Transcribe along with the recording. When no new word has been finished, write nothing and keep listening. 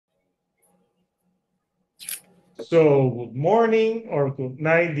So, good morning or good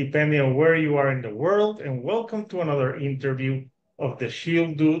night, depending on where you are in the world, and welcome to another interview of the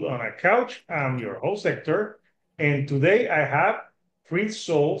Shield Dude on a Couch. I'm your host, Hector, and today I have Krz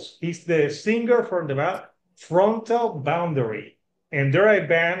Souls. He's the singer for the band Frontal Boundary, and they're a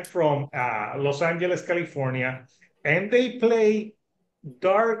band from Los Angeles, California, and they play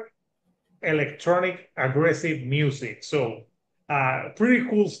dark electronic aggressive music. So pretty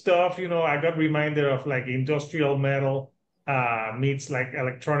cool stuff. I got reminded of like industrial metal meets like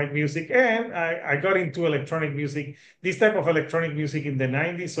electronic music. And I got into electronic music, this type of electronic music in the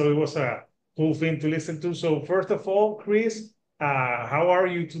 90s. So it was a cool thing to listen to. So first of all, Krz, how are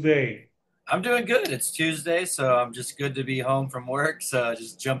you today? I'm doing good. It's Tuesday, so I'm just good to be home from work. So I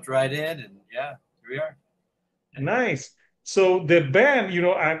just jumped right in, and yeah, here we are. Nice. So the band,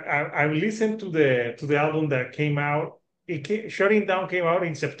 I listened to the album that came out. Shutting Down came out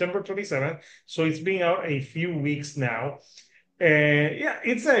in September 27th, so it's been out a few weeks now. And yeah,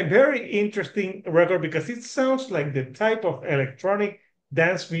 it's a very interesting record because it sounds like the type of electronic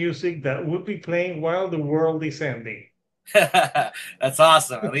dance music that would be playing while the world is ending. That's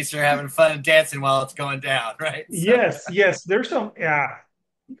awesome. At least you're having fun and dancing while it's going down, right? So Yes, yes, there's some.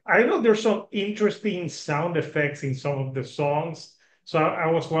 I know there's some interesting sound effects in some of the songs. So I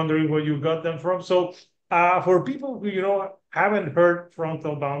was wondering where you got them from. So for people who, haven't heard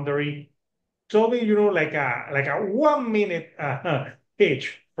Frontal Boundary, tell me, like a 1 minute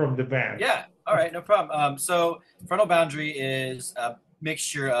pitch from the band. yeah, all right, no problem. So Frontal Boundary is a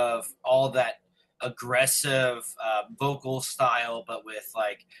mixture of all that aggressive vocal style, but with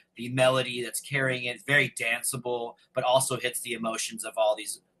like the melody that's carrying it, very danceable, but also hits the emotions of all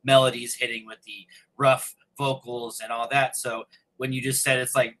these melodies hitting with the rough vocals and all that. So when you just said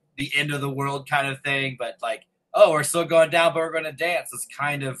it's like the end of the world kind of thing, but like, oh, we're still going down, but we're going to dance. It's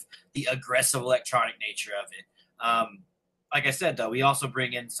kind of the aggressive electronic nature of it. Like I said, though, we also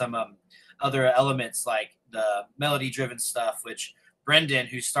bring in some other elements like the melody driven stuff, which Brendan,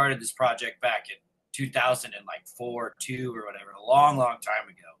 who started this project back in 2004, 2 or whatever, a long, long time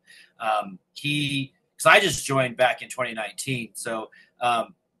ago. Because I just joined back in 2019. So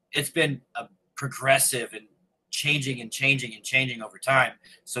it's been a progressive and changing and changing and changing over time.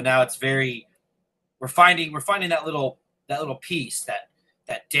 So now it's very, we're finding that little piece,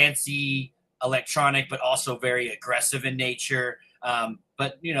 that dancey electronic, but also very aggressive in nature.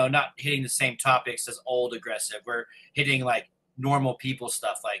 But not hitting the same topics as old aggressive. We're hitting like normal people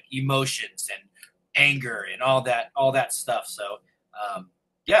stuff, like emotions and anger and all that stuff. So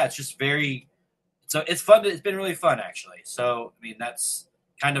yeah, it's just very. So it's fun. It's been really fun actually. So I mean, that's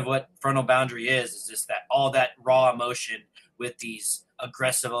kind of what Frontal Boundary is just that all that raw emotion with these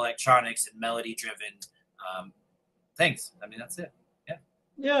aggressive electronics and melody driven um, things. I mean, that's it. Yeah.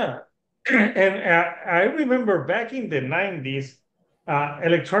 Yeah. And I remember back in the 90s,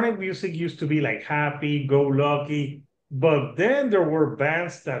 electronic music used to be like happy, go lucky. But then there were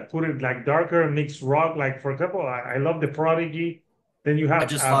bands that put it like darker and mixed rock. Like, for example, I love The Prodigy. Then you I have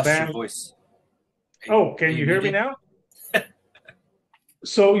just a lost your band. voice. Oh, Are can you you hear me muted? now?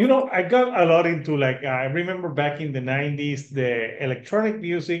 So, I got a lot into like, I remember back in the 90s, the electronic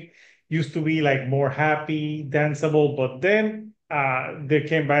music used to be like more happy, danceable, but then there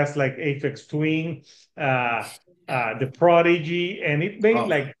came bands like Aphex Twin, The Prodigy, and it made Oh,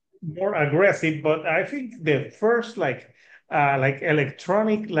 like more aggressive. But I think the first like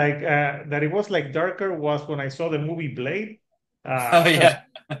electronic, that it was like darker was when I saw the movie Blade. oh Uh, yeah.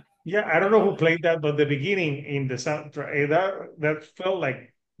 Yeah, I don't know who played that, but the beginning in the soundtrack, that felt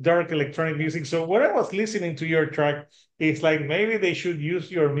like dark electronic music. So when I was listening to your track, it's like maybe they should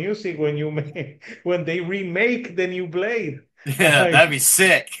use your music when you make when they remake the new Blade. Yeah, that'd be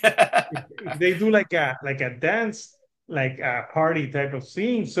sick. If they do like a dance like a party type of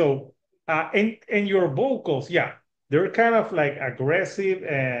scene. So and your vocals, yeah, they're kind of like aggressive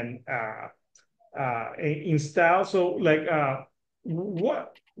and in style. So like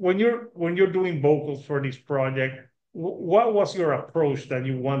what when you're doing vocals for this project, what was your approach that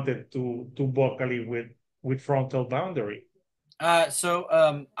you wanted to vocally with Frontal Boundary? I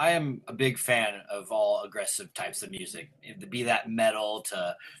am a big fan of all aggressive types of music, be that metal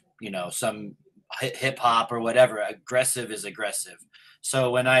to, some hip hop or whatever. Aggressive is aggressive. So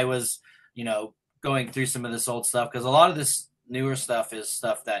when I was, you know, going through some of this old stuff, because a lot of this newer stuff is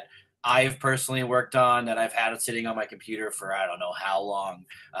stuff that I've personally worked on that I've had it sitting on my computer for I don't know how long.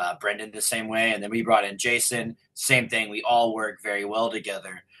 Brendan the same way, and then we brought in Jason. Same thing. We all work very well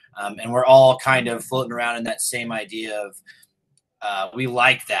together, and we're all kind of floating around in that same idea of we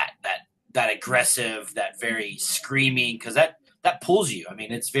like that aggressive, that very screaming, because that pulls you. I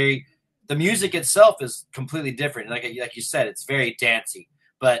mean, it's very the music itself is completely different. Like you said, it's very dancey,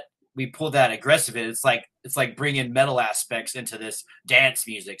 but we pull that aggressive in. It's like bringing metal aspects into this dance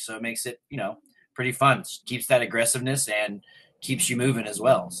music, so it makes it pretty fun. Keeps that aggressiveness and keeps you moving as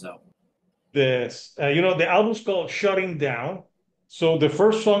well. So This, the album's called Shutting Down. So the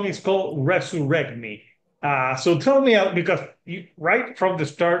first song is called Resurrect Me. So tell me, because right from the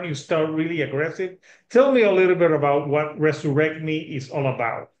start, you start really aggressive. Tell me a little bit about what Resurrect Me is all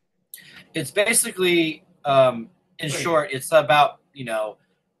about. it's basically, in short, it's about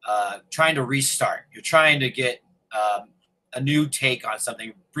trying to restart. You're trying to get a new take on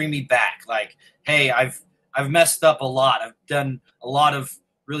something. Bring me back. Like, hey, I've messed up a lot. I've done a lot of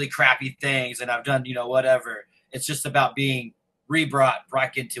really crappy things, and I've done whatever. It's just about being rebrought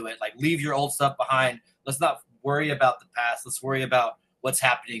back into it. Like, leave your old stuff behind. Let's not worry about the past. Let's worry about what's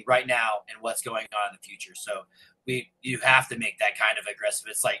happening right now and what's going on in the future. So you have to make that kind of aggressive.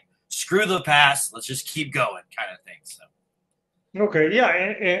 It's like, screw the past. Let's just keep going, kind of thing. So Okay, yeah,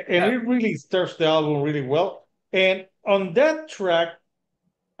 and yeah. it really starts the album really well. And on that track,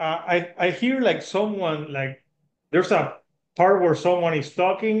 I hear like someone like there's a part where someone is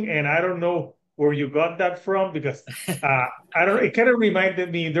talking, and I don't know where you got that from because I don't. It kind of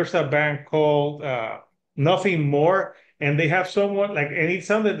reminded me. There's a band called Nothing More, and they have someone like, and it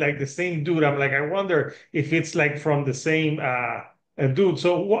sounded like the same dude. I'm like, I wonder if it's like from the same dude.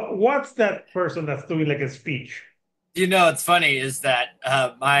 So what's that person that's doing like a speech? It's funny is that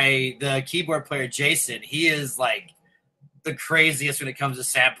the keyboard player Jason, he is like the craziest when it comes to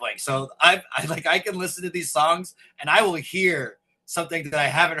sampling. So I can listen to these songs and I will hear something that I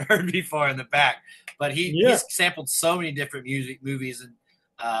haven't heard before in the back. But Yeah. he's sampled so many different movies,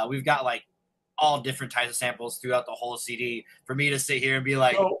 and we've got like all different types of samples throughout the whole CD. For me to sit here and be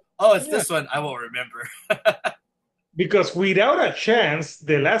like, So oh, it's yeah. this one, I won't remember. Because without a chance,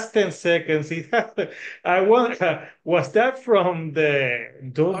 the last 10 seconds, I want, was that from the Oh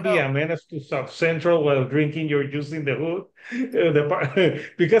Don't Be a no. Menace to South Central while drinking your juice in the hood?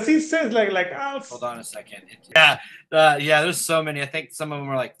 Because he says like, Hold on a second. Yeah. There's so many. I think some of them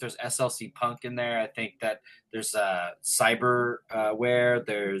are like there's SLC Punk in there. I think that there's cyber wear.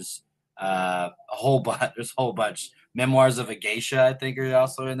 There's a whole bunch. There's a whole bunch. Memoirs of a Geisha, I think, are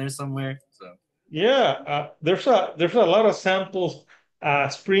also in there somewhere. So yeah, there's a lot of samples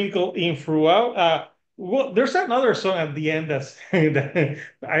sprinkled in throughout. Well, there's another song at the end that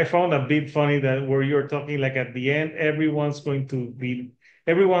I found a bit funny that where you're talking like at the end, everyone's fighting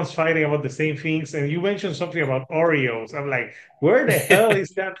about the same things, and you mentioned something about Oreos. I'm like, where the hell is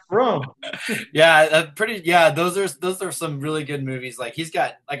that from? yeah, pretty. Yeah, those are some really good movies. Like he's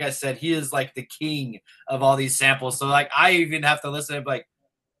got, like I said, he is like the king of all these samples. So like I even have to listen and be like,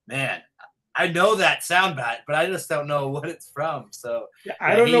 man, I know that sound bite, but I just don't know what it's from. So Yeah,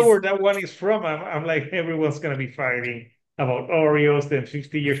 I yeah, don't know he's where that one is from. I'm like, everyone's gonna be fighting about Oreos then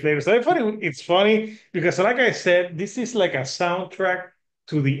 50 years later. So it's funny because, like I said, this is like a soundtrack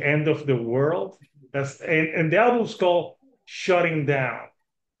to the end of the world. And the album's called Shutting Down.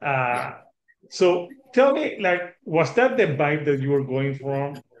 yeah. Uh, so tell me, like, was that the vibe that you were going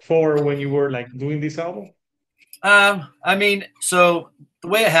for when you were like doing this album? I mean, so the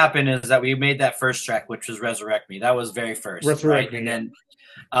way it happened is that we made that first track, which was "Resurrect Me." That was very first, right? Resurrect Me, And yeah.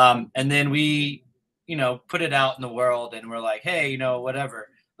 then we, put it out in the world, and we're like, hey, whatever.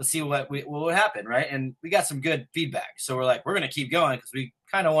 Let's see what would happen, right? And we got some good feedback, so we're like, we're gonna keep going because we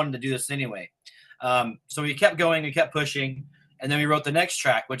kind of wanted to do this anyway. So we kept going, we kept pushing, and then we wrote the next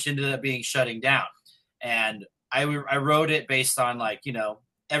track, which ended up being "Shutting Down." And I wrote it based on like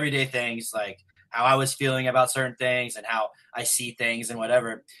everyday things like how I was feeling about certain things and how I see things and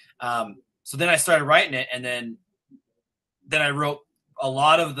whatever. So then I started writing it, and then I wrote a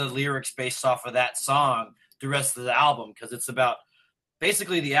lot of the lyrics based off of that song the rest of the album because it's about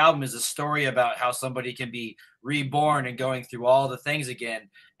basically the album is a story about how somebody can be reborn and going through all the things again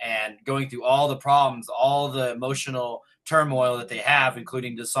and going through all the problems, all the emotional turmoil that they have,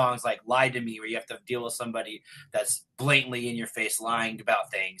 including the songs like "Lie to Me," where you have to deal with somebody that's blatantly in your face lying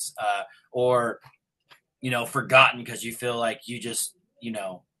about things, or forgotten because you feel like you just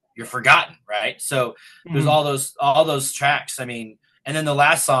you're forgotten, right? So there's Mm. all those tracks. I mean, and then the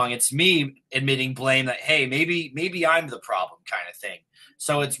last song, it's me admitting blame that hey, maybe I'm the problem kind of thing.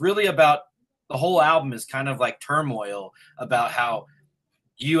 So it's really about the whole album is kind of like turmoil about how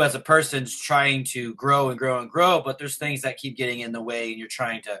you as a person's trying to grow and grow and grow, but there's things that keep getting in the way and you're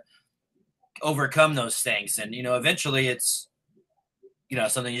trying to overcome those things. And eventually it's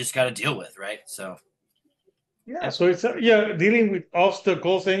something you just got to deal with, right? So Yeah, yeah. so it's yeah, dealing with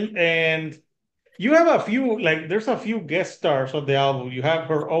obstacles and you have a few like there's a few guest stars on the album. You have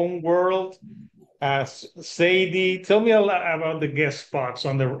Her Own World, Sadie. Tell me a lot about the guest spots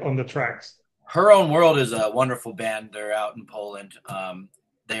on the tracks. Her Own World is a wonderful band. They're out in Poland.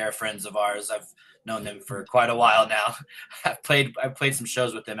 They are friends of ours. I've known them for quite a while now. I've played some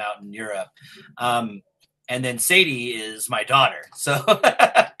shows with them out in Europe. Um, and then Sadie is my daughter. So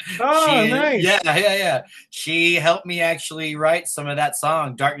Oh, yeah, nice. yeah, yeah. She helped me actually write some of that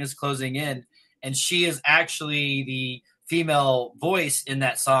song, Darkness Closing In. And she is actually the female voice in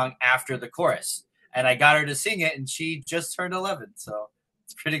that song after the chorus. And I got her to sing it, and she just turned 11. So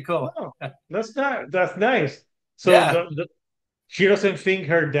it's pretty cool. Oh, that's nice. So Yeah. she doesn't think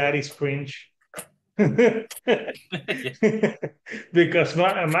her dad is cringe. Because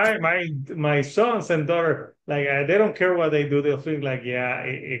my sons and daughter like they don't care what they do, they'll think like yeah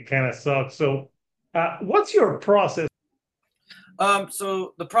it kind of sucks. So what's your process?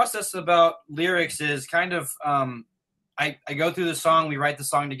 So the process about lyrics is kind of I go through the song, we write the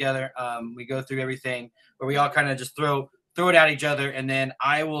song together, we go through everything where we all kind of just throw it at each other, and then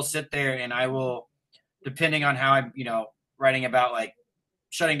I will sit there and I will, depending on how I'm, writing about like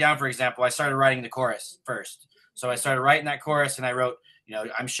shutting down, for example, I started writing the chorus first. So I started writing that chorus and I wrote,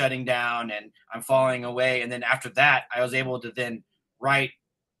 I'm shutting down and I'm falling away. And then after that, I was able to then write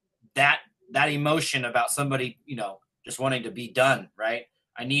that that emotion about somebody, just wanting to be done, right?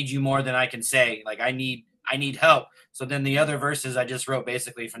 I need you more than I can say. Like I need help. So then the other verses I just wrote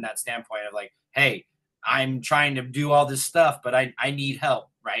basically from that standpoint of like, hey, I'm trying to do all this stuff, but I need help,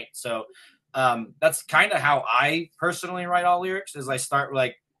 right? So that's kind of how I personally write all lyrics is I start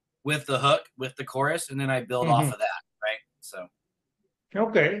like with the hook, with the chorus, and then I build off Mhm. of that, right? So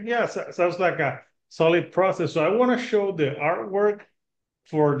Okay, yeah, sounds like a solid process. So I want to show the artwork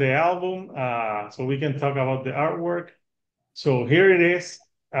for the album, so we can talk about the artwork. So here it is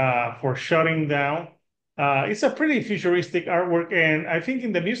for Shutting Down. It's a pretty futuristic artwork, and I think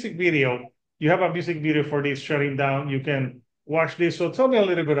in the music video, you have a music video for this Shutting Down. You can watch this. So tell me a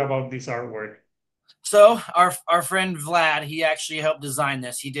little bit about this artwork. our friend Vlad, he actually helped design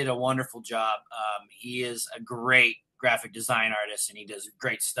this. He did a wonderful job. He is a great graphic design artist, and he does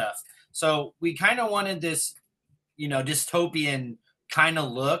great stuff. So we kind of wanted this, dystopian kind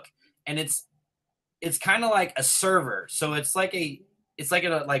of look, and it's kind of like a server. So it's like a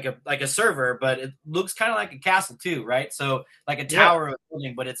server, but it looks kind of like a castle too, right? So like a Yeah, tower of a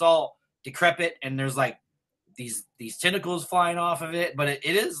building, but it's all decrepit, and there's like these tentacles flying off of it. But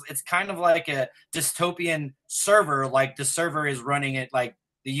it's kind of like a dystopian server. Like the server is running it like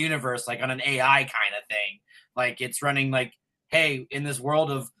the universe, like on an AI kind of thing. Like it's running like, hey, in this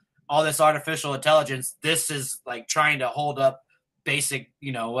world of all this artificial intelligence, this is like trying to hold up basic,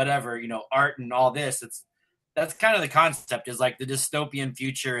 whatever, art and all this. That's kind of the concept, is like the dystopian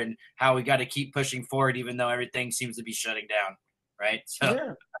future and how we got to keep pushing forward even though everything seems to be shutting down, right? So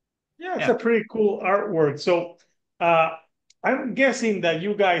yeah. Yeah, it's yeah. a pretty cool artwork. So, uh, I'm guessing that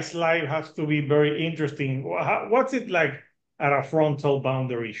you guys live has to be very interesting. What's it like at a Frontal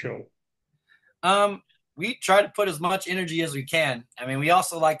Boundary show? We try to put as much energy as we can. I mean, we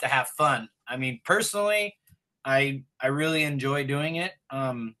also like to have fun. I mean, personally, I really enjoy doing it.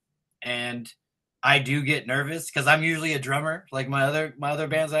 And I do get nervous because I'm usually a drummer. Like my other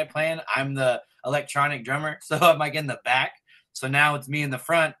bands I play in, I'm the electronic drummer, so I'm like in the back. So now it's me in the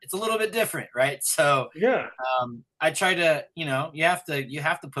front. It's a little bit different, right? So Yeah, I try to, you have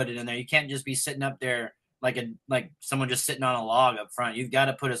to put it in there. You can't just be sitting up there like someone just sitting on a log up front. You've got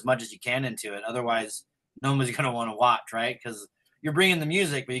to put as much as you can into it. Otherwise, nobody's gonna want to watch, right? Because you're bringing the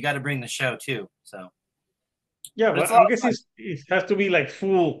music, but you got to bring the show too. So, yeah, but but it's a lot I'm of guessing fun. it has to be like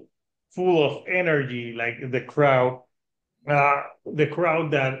full of energy, like the crowd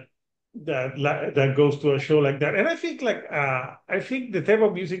that goes to a show like that. And I think the type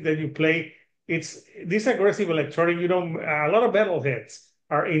of music that you play, it's this aggressive electronic. A lot of metalheads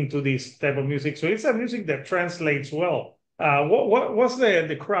are into this type of music, so it's a music that translates well. What's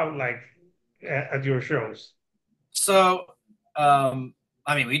the crowd like at your shows? So, um,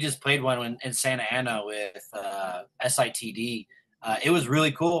 I mean, we just played one in Santa Ana with SITD. It was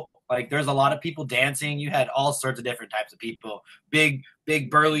really cool. Like, there's a lot of people dancing. You had all sorts of different types of people. Big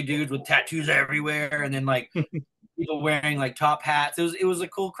burly dudes with tattoos everywhere, and then like people wearing like top hats. It was a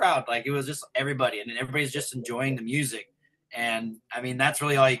cool crowd. Like it was just everybody, and everybody's just enjoying the music. And I mean, that's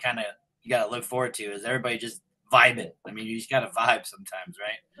really all you got to look forward to, is everybody just vibing. I mean, you just got to vibe sometimes,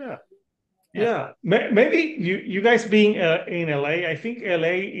 right? Yeah. Yeah. Yeah, maybe you guys being in LA, I think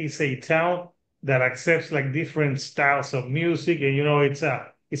LA is a town that accepts like different styles of music, and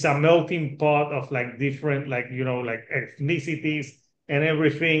it's a melting pot of like different like like ethnicities and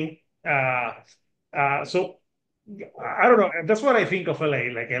everything. So I don't know. That's what I think of LA.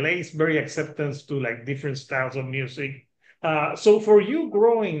 Like LA is very acceptance to like different styles of music. So for you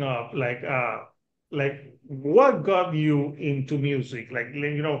growing up, like what got you into music? Like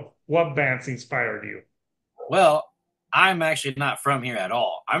what bands inspired you? Well, I'm actually not from here at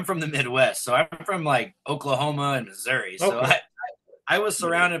all. I'm from the Midwest, so I'm from like Oklahoma and Missouri. So Okay, I was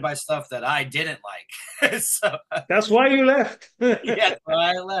surrounded by stuff that I didn't like. So that's why you left. yeah, so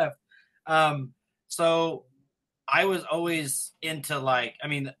I left. Um, so I was always into like, I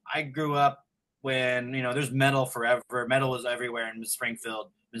mean, I grew up when, there's metal forever. Metal was everywhere in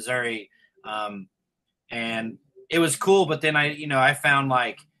Springfield, Missouri. Um, and it was cool, but then I found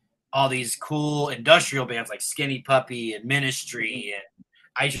like all these cool industrial bands like Skinny Puppy and Ministry and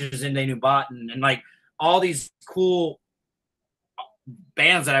Aisha Nubaten and like all these cool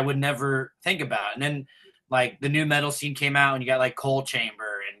bands that I would never think about. And then like the new metal scene came out and you got like Coal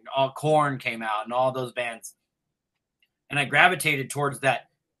Chamber and all Corn came out and all those bands. And I gravitated towards that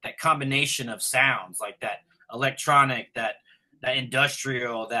combination of sounds, like that electronic, that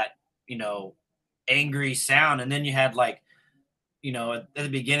industrial, that you know angry sound. And then you had like at the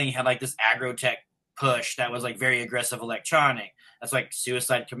beginning you had like this agrotech push that was like very aggressive electronic. That's like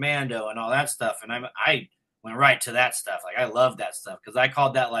Suicide Commando and all that stuff. And I went right to that stuff. Like I love that stuff because I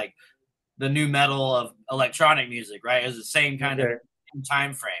called that like the new metal of electronic music. Right, it was the same kind of Okay.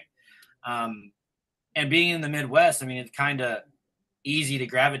 time frame. Um, and being in the Midwest, I mean, it's kind of easy to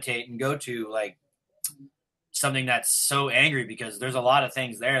gravitate and go to like something that's so angry because there's a lot of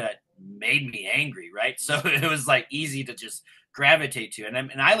things there that made me angry, right? So it was like easy to just gravitate to,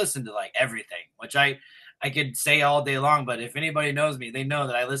 and I listen to like everything, which I could say all day long, but if anybody knows me, they know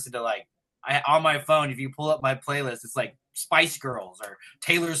that I listen to like on my phone. If you pull up my playlist, it's like Spice Girls or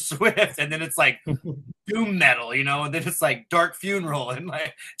Taylor Swift, and then it's like doom metal, and then it's like Dark Funeral, and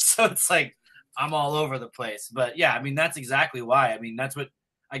like so it's like I'm all over the place. But yeah, I mean that's exactly why. I mean that's what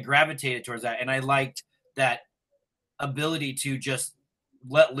I gravitated towards that, and I liked that ability to just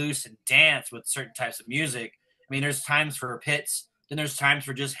let loose and dance with certain types of music. I mean, there's times for pits, then there's times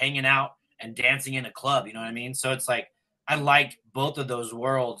for just hanging out and dancing in a club. You know what I mean? So it's like I liked both of those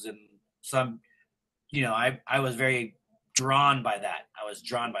worlds, and some, I was very drawn by that. I was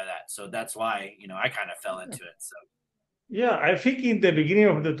drawn by that, so that's why I kind of fell into it. So Yeah, I think in the beginning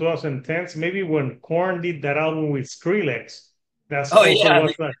of the 2010s, maybe when Korn did that album with Skrillex, that's oh also yeah,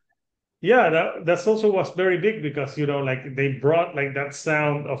 was like, yeah, that's also was very big because like they brought like that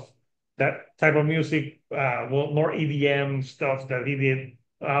sound of that type of music, well, more EDM stuff that he did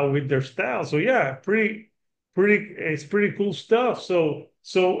with their style. So yeah, it's pretty cool stuff. So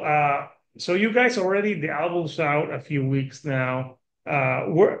you guys already the album's out a few weeks now.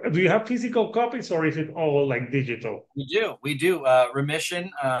 Where do you have physical copies or is it all like digital? we do.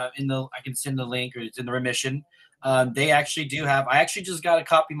 Remission in the I can send the link, or it's in the Remission. They actually do have. I actually just got a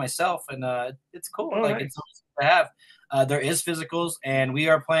copy myself, and it's cool. Oh, Like it's nice. always good to have. There is physicals, and we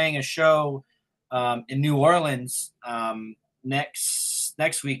are playing a show in New Orleans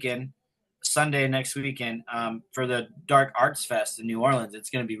next weekend, Sunday next weekend, for the Dark Arts Fest in New Orleans. It's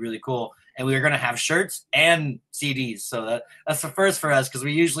going to be really cool, and we are going to have shirts and CDs. So that's the first for us because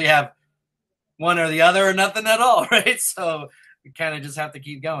we usually have one or the other or nothing at all, right? So we kind of just have to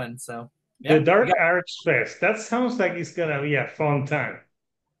keep going. So The yeah, Dark Arts Fest. That sounds like it's gonna be a fun time.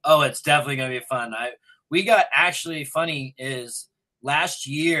 oh, it's definitely gonna be fun. We got actually funny is last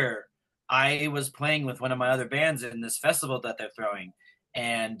year I was playing with one of my other bands in this festival that they're throwing,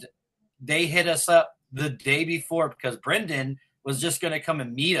 and they hit us up the day before because Brendan was just gonna come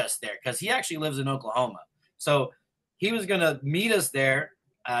and meet us there because he actually lives in Oklahoma, so he was gonna meet us there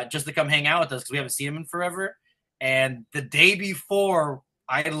just to come hang out with us because we haven't seen him in forever. And the day before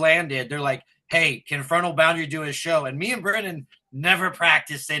I landed, they're like, "Hey, can Frontal Boundary do a show?" And me and Brendan never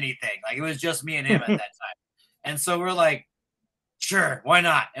practiced anything. Like it was just me and him at that time. And so we're like, sure, why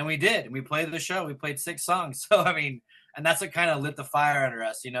not? And we did. And we played the show. We played 6 songs. So I mean, and that's what kind of lit the fire under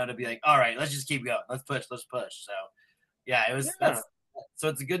us, to be like, all right, let's just keep going. Let's push. So yeah, it was Yeah. that's so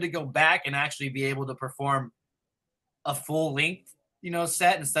it's good to go back and actually be able to perform a full length,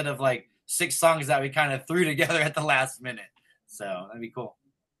 set instead of like 6 songs that we kind of threw together at the last minute. So that'd be cool.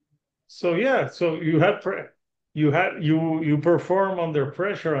 So yeah, so you perform under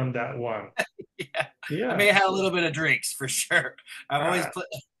pressure on that one. Yeah, I may Yeah. have had a So little bit of drinks for sure. I've always uh, put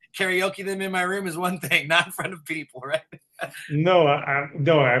karaoke them in my room is one thing, not in front of people, right? no,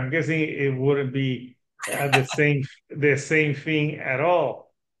 I'm guessing it wouldn't be the same thing at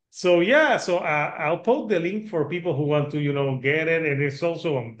all. So yeah, so I'll post the link for people who want to get it, and it's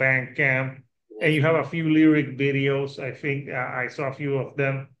also on Bandcamp, It and is. you have a few lyric videos. I think I saw a few of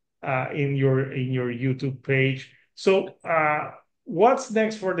them. in your YouTube page. So, what's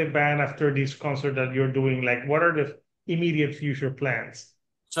next for the band after this concert that you're doing? Like, what are the immediate future plans?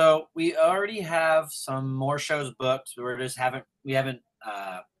 So we already have some more shows booked. We haven't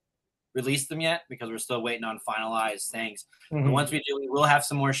released them yet because we're still waiting on finalized things. But once Mhm. we do, we will have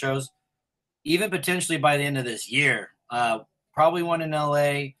some more shows, even potentially by the end of this year. Probably one in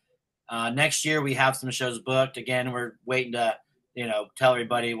LA. Next year we have some shows booked. Again, we're waiting to tell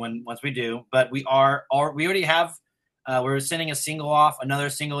everybody when once we do. But we already have. We're sending a single off, another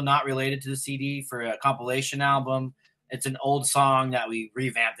single not related to the CD for a compilation album. It's an old song that we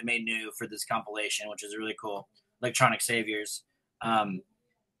revamped and made new for this compilation, which is really cool. Electronic Saviors. Um,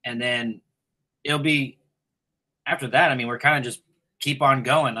 and then it'll be after that. I mean, we're kind of just keep on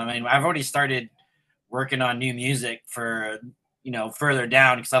going. I mean, I've already started working on new music for further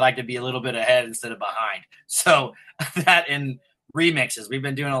down because I like to be a little bit ahead instead of behind. So that and remixes, we've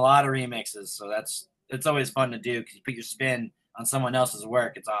been doing a lot of remixes. So it's always fun to do because you put your spin on someone else's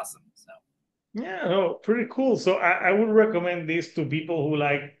work. It's awesome. So Yeah, no, pretty cool. So I would recommend this to people who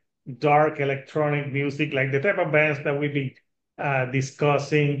like dark electronic music, like the type of bands that we've been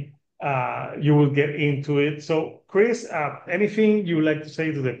discussing. You will get into it. So, Chris, anything you would like to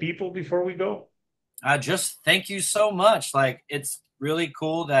say to the people before we go? just thank you so much. Like it's really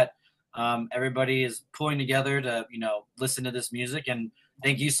cool that everybody is pulling together to listen to this music, and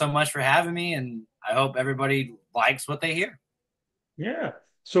thank you so much for having me. And I hope everybody likes what they hear. Yeah.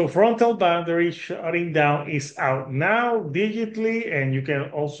 So Frontal Boundary Shutting Down is out now digitally, and you can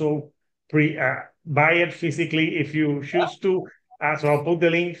also pre buy it physically if you choose to. So I'll put the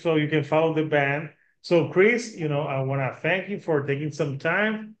link so you can follow the band. So Chris, I want to thank you for taking some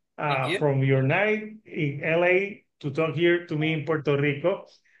time Thank you. from your night in LA to talk here to me in Puerto Rico.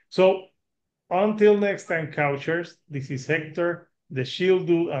 So until next time, couchers, this is Hector, the Shield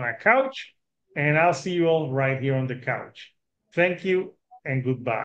Dude on a couch, and I'll see you all right here on the couch. Thank you and goodbye.